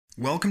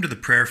Welcome to the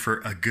prayer for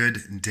a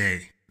good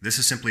day. This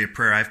is simply a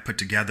prayer I've put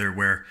together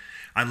where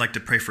I'd like to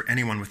pray for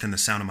anyone within the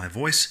sound of my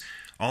voice.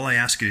 All I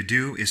ask you to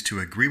do is to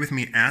agree with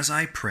me as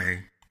I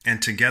pray,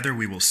 and together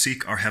we will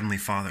seek our Heavenly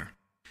Father.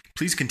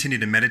 Please continue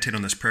to meditate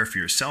on this prayer for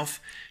yourself,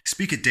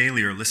 speak it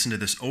daily or listen to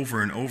this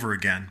over and over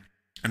again,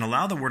 and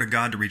allow the Word of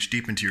God to reach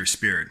deep into your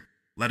spirit.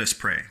 Let us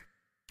pray.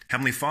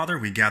 Heavenly Father,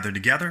 we gather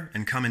together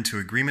and come into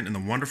agreement in the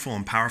wonderful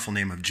and powerful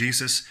name of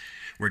Jesus.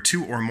 Where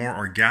two or more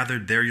are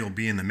gathered, there you'll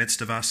be in the midst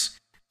of us.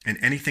 And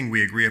anything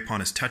we agree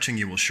upon as touching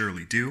you will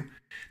surely do.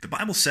 The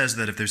Bible says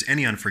that if there's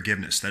any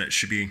unforgiveness, that it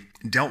should be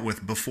dealt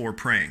with before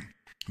praying.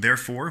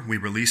 Therefore, we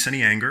release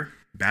any anger,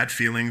 bad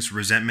feelings,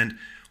 resentment,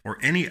 or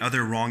any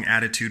other wrong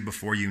attitude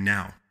before you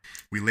now.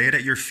 We lay it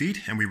at your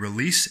feet, and we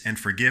release and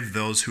forgive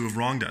those who have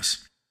wronged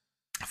us.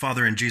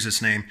 Father, in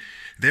Jesus' name,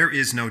 there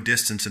is no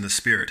distance in the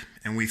Spirit,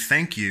 and we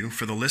thank you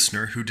for the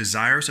listener who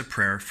desires a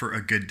prayer for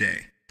a good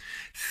day.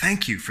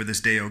 Thank you for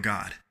this day, O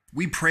God.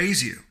 We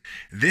praise you.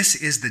 This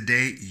is the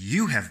day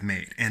you have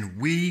made, and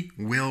we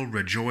will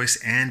rejoice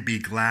and be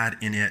glad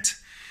in it.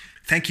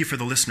 Thank you for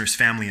the listener's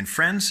family and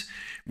friends.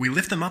 We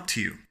lift them up to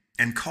you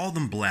and call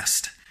them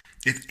blessed.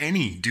 If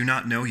any do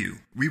not know you,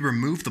 we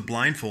remove the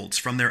blindfolds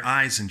from their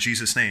eyes in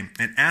Jesus' name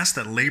and ask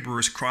that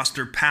laborers cross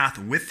their path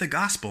with the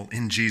gospel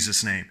in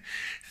Jesus' name.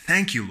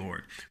 Thank you,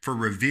 Lord, for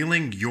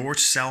revealing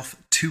yourself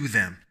to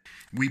them.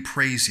 We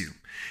praise you.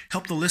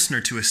 Help the listener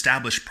to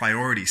establish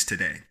priorities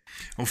today.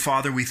 Oh,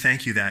 Father, we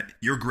thank you that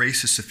your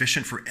grace is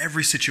sufficient for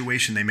every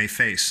situation they may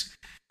face.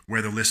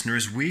 Where the listener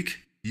is weak,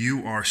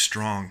 you are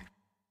strong.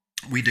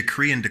 We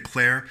decree and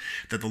declare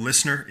that the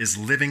listener is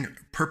living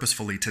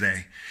purposefully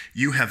today.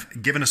 You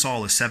have given us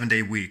all a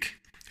 7-day week.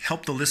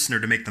 Help the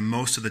listener to make the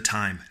most of the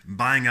time,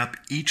 buying up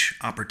each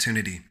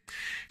opportunity.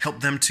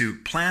 Help them to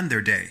plan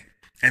their day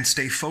and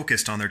stay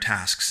focused on their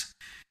tasks.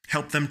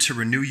 Help them to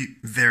renew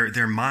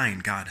their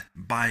mind, God,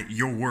 by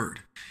your word.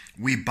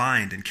 We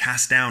bind and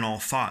cast down all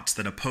thoughts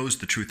that oppose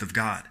the truth of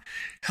God.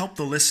 Help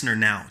the listener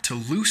now to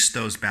loose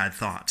those bad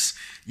thoughts,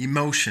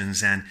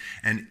 emotions, and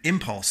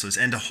impulses,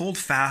 and to hold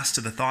fast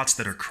to the thoughts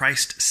that are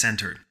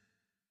Christ-centered.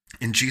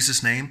 In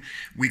Jesus' name,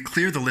 we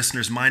clear the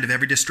listener's mind of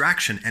every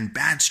distraction and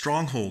bad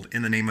stronghold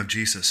in the name of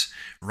Jesus.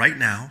 Right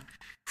now,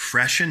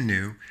 fresh and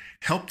new,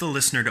 help the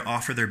listener to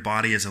offer their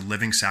body as a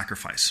living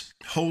sacrifice,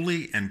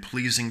 holy and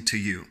pleasing to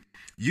you.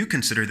 You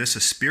consider this a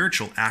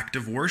spiritual act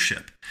of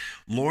worship.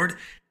 Lord,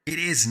 it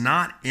is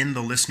not in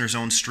the listener's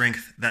own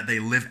strength that they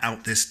live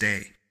out this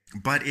day,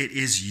 but it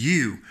is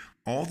you,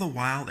 all the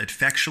while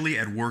effectually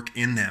at work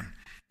in them.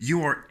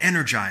 You are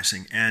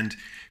energizing and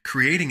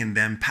creating in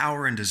them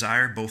power and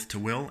desire both to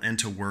will and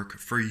to work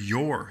for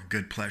your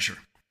good pleasure.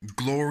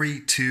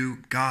 Glory to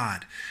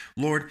God.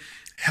 Lord,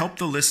 help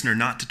the listener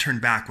not to turn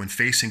back when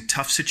facing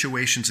tough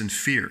situations and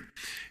fear.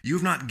 You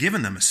have not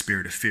given them a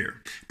spirit of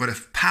fear, but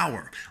of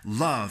power,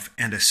 love,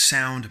 and a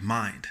sound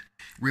mind.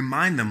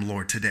 Remind them,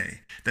 Lord, today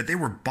that they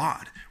were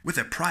bought with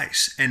a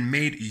price and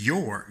made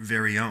your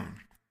very own.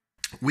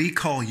 We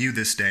call you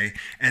this day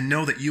and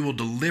know that you will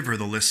deliver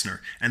the listener,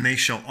 and they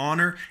shall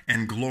honor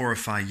and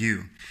glorify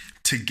you.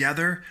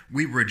 Together,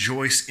 we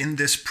rejoice in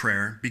this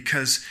prayer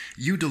because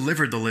you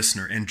delivered the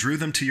listener and drew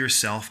them to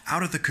yourself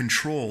out of the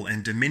control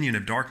and dominion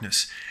of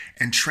darkness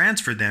and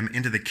transferred them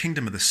into the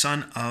kingdom of the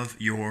Son of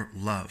your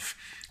love.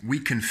 We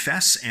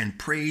confess and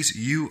praise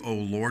you, O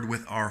Lord,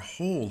 with our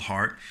whole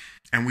heart,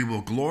 and we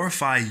will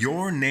glorify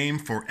your name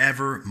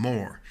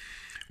forevermore.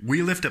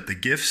 We lift up the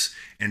gifts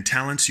and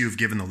talents you have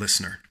given the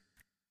listener.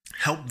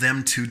 Help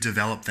them to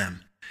develop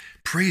them.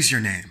 Praise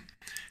your name.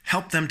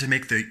 Help them to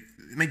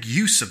make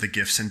use of the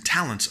gifts and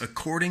talents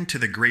according to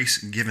the grace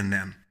given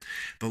them.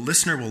 The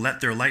listener will let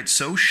their light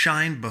so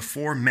shine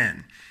before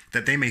men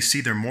that they may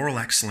see their moral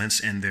excellence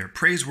and their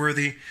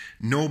praiseworthy,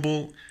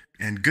 noble,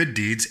 and good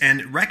deeds,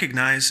 and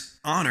recognize,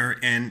 honor,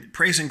 and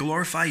praise and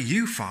glorify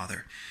you,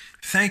 Father.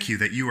 Thank you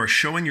that you are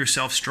showing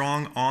yourself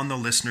strong on the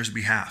listener's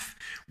behalf.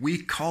 We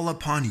call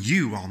upon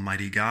you,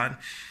 Almighty God.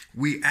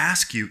 We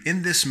ask you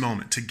in this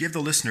moment to give the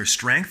listener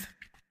strength,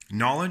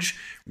 knowledge,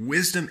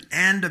 wisdom,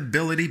 and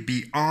ability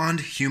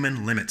beyond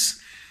human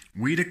limits.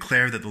 We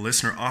declare that the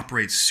listener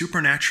operates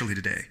supernaturally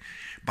today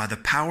by the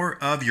power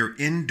of your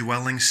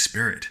indwelling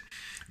Spirit.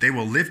 They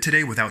will live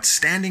today with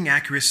outstanding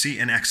accuracy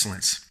and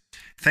excellence.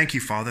 Thank you,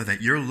 Father,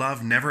 that your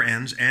love never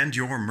ends and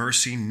your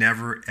mercy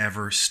never,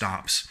 ever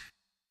stops.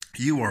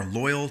 You are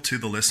loyal to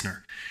the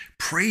listener.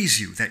 Praise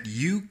you that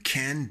you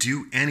can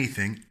do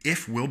anything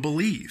if we'll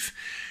believe.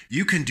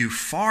 You can do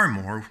far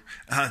more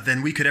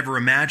than we could ever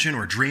imagine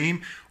or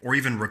dream or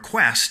even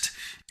request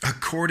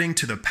according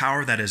to the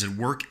power that is at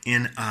work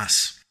in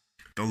us.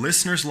 The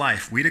listener's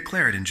life, we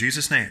declare it in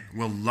Jesus' name,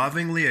 will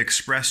lovingly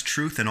express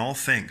truth in all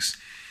things.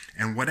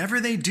 And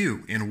whatever they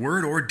do in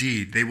word or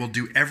deed, they will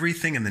do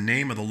everything in the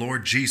name of the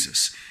Lord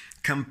Jesus,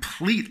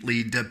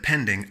 completely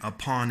depending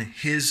upon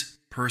his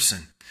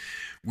person.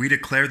 We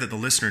declare that the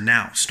listener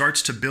now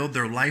starts to build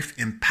their life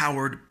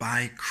empowered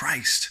by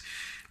Christ.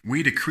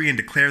 We decree and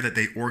declare that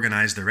they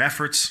organize their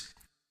efforts,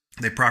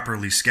 They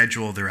properly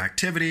schedule their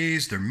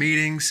activities, their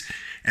meetings,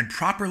 and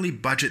properly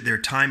budget their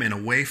time in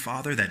a way,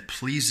 Father, that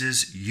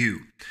pleases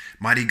you.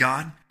 Mighty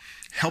God,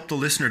 help the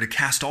listener to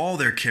cast all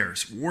their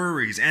cares,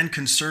 worries, and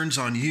concerns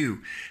on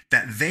you,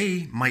 that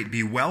they might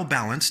be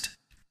well-balanced,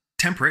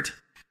 temperate,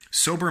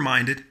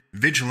 sober-minded,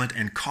 vigilant,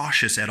 and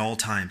cautious at all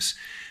times.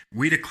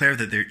 We declare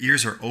that their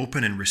ears are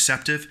open and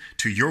receptive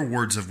to your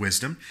words of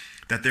wisdom,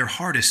 that their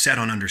heart is set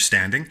on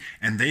understanding,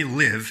 and they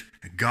live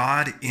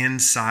God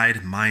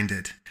inside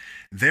minded.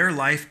 Their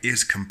life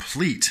is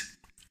complete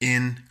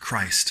in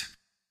Christ.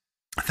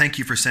 Thank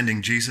you for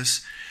sending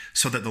Jesus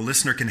so that the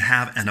listener can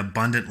have an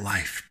abundant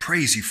life.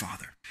 Praise you,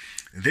 Father.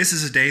 This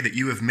is a day that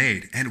you have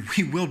made, and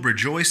we will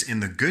rejoice in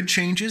the good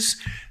changes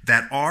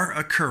that are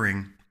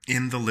occurring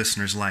in the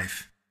listener's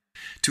life.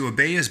 To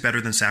obey is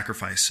better than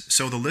sacrifice,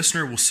 so the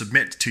listener will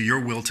submit to your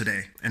will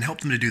today, and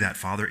help them to do that,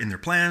 Father, in their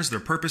plans, their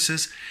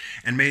purposes,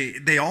 and may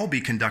they all be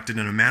conducted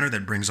in a manner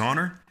that brings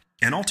honor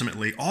and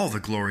ultimately all the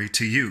glory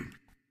to you.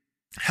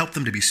 Help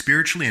them to be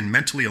spiritually and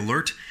mentally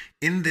alert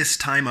in this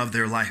time of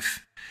their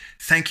life.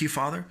 Thank you,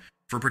 Father,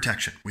 for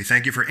protection. We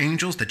thank you for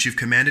angels that you've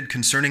commanded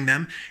concerning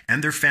them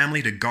and their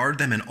family to guard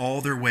them in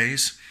all their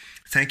ways.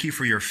 Thank you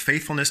for your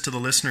faithfulness to the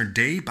listener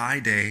day by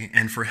day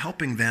and for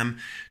helping them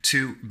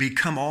to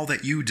become all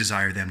that you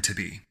desire them to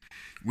be.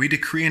 We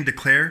decree and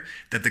declare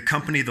that the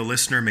company the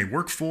listener may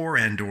work for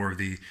and or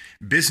the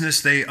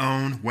business they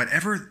own,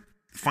 whatever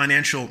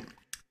financial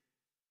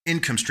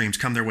income streams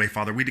come their way,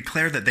 Father, we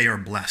declare that they are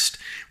blessed.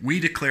 We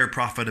declare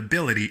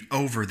profitability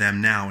over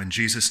them now in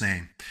Jesus'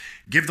 name.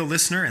 Give the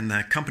listener and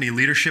the company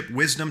leadership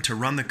wisdom to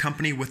run the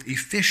company with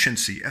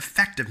efficiency,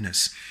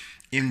 effectiveness,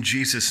 in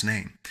Jesus'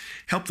 name.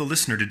 Help the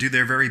listener to do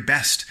their very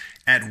best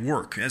at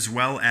work as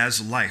well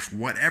as life,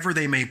 whatever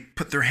they may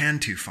put their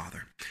hand to,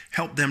 Father.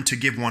 Help them to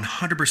give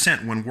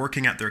 100% when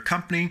working at their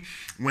company,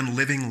 when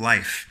living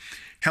life.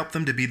 Help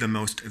them to be the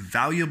most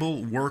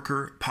valuable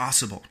worker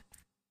possible.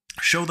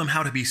 Show them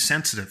how to be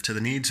sensitive to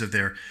the needs of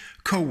their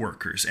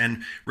co-workers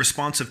and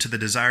responsive to the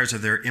desires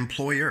of their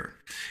employer,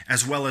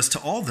 as well as to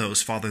all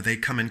those, Father, they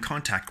come in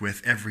contact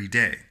with every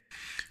day.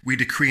 We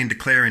decree and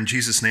declare in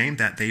Jesus' name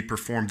that they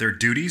perform their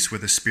duties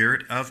with a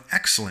spirit of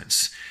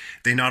excellence.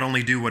 They not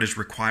only do what is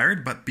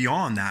required, but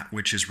beyond that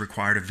which is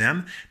required of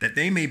them, that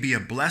they may be a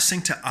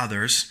blessing to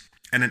others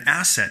and an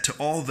asset to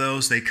all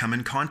those they come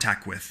in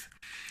contact with.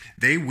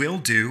 They will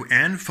do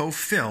and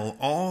fulfill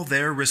all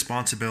their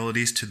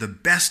responsibilities to the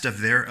best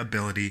of their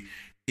ability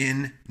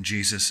in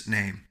Jesus'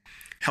 name.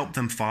 Help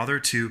them, Father,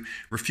 to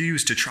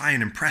refuse to try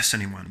and impress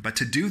anyone, but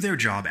to do their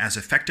job as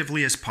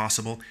effectively as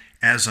possible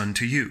as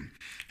unto you.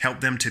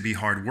 Help them to be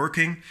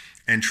hardworking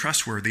and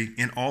trustworthy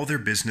in all their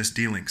business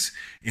dealings,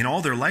 in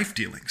all their life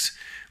dealings.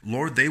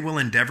 Lord, they will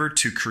endeavor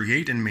to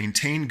create and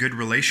maintain good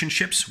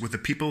relationships with the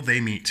people they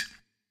meet,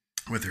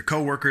 with their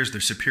co-workers, their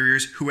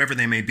superiors, whoever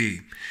they may be.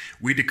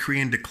 We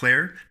decree and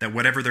declare that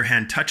whatever their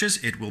hand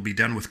touches, it will be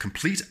done with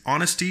complete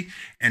honesty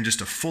and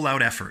just a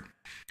full-out effort.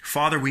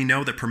 Father, we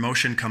know that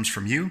promotion comes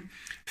from you.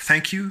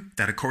 Thank you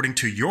that according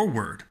to your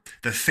word,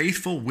 the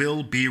faithful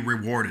will be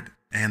rewarded,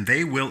 and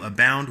they will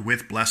abound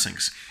with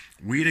blessings.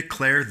 We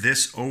declare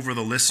this over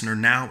the listener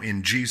now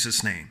in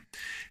Jesus' name.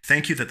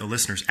 Thank you that the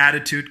listener's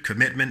attitude,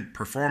 commitment,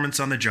 performance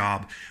on the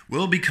job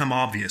will become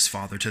obvious,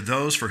 Father, to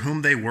those for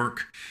whom they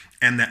work,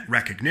 and that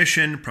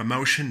recognition,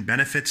 promotion,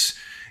 benefits,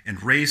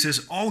 and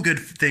raises, all good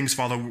things,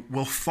 Father,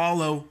 will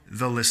follow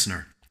the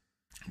listener.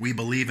 We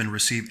believe and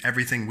receive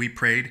everything we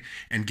prayed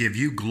and give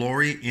you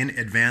glory in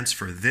advance,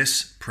 for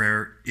this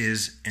prayer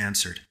is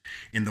answered.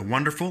 In the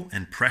wonderful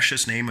and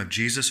precious name of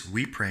Jesus,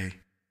 we pray.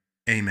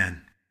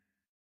 Amen.